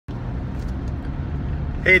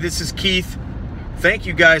Hey, this is Keith. Thank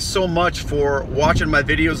you guys so much for watching my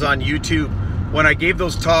videos on YouTube. When I gave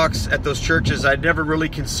those talks at those churches, I'd never really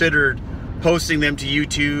considered posting them to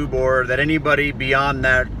YouTube or that anybody beyond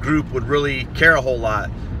that group would really care a whole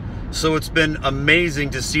lot. So it's been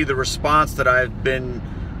amazing to see the response that I've been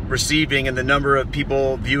receiving and the number of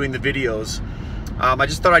people viewing the videos. I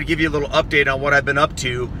just thought I'd give you a little update on what I've been up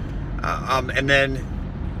to, and then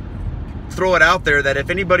throw it out there that if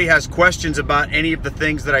anybody has questions about any of the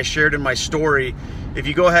things that I shared in my story, if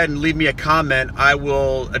you go ahead and leave me a comment, I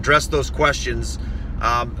will address those questions.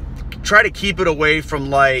 Try to keep it away from,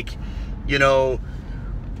 like, you know,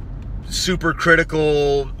 super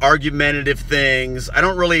critical, argumentative things. I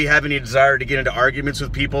don't really have any desire to get into arguments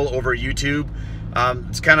with people over YouTube.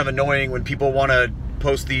 It's kind of annoying when people want to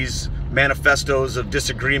post these manifestos of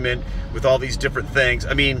disagreement with all these different things.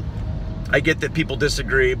 I mean, I get that people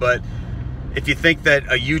disagree, but if you think that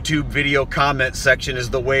a YouTube video comment section is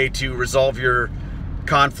the way to resolve your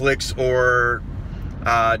conflicts or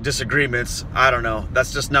disagreements, I don't know.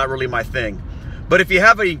 That's just not really my thing. But if you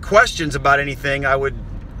have any questions about anything, I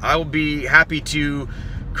will be happy to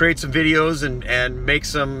create some videos and make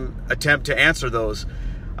some attempt to answer those.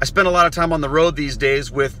 I spend a lot of time on the road these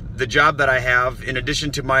days with the job that I have. In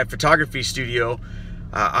addition to my photography studio,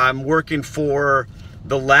 I'm working for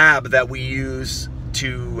the lab that we use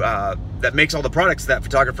to that makes all the products that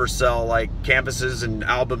photographers sell, like canvases and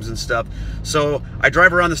albums and stuff. So I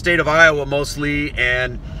drive around the state of Iowa mostly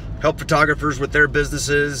and help photographers with their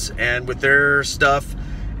businesses and with their stuff.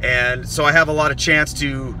 And so I have a lot of chance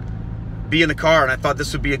to be in the car, and I thought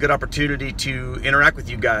this would be a good opportunity to interact with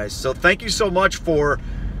you guys. So thank you so much for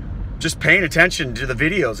just paying attention to the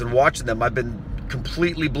videos and watching them. I've been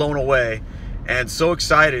completely blown away and so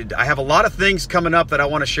excited. I have a lot of things coming up that I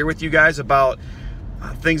want to share with you guys about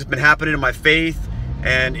things that have been happening in my faith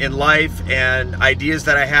and in life and ideas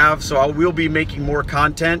that I have. So I will be making more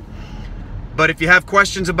content. But if you have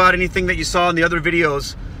questions about anything that you saw in the other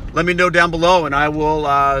videos, let me know down below and I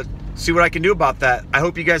will see what I can do about that. I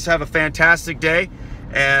hope you guys have a fantastic day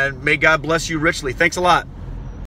and may God bless you richly. Thanks a lot.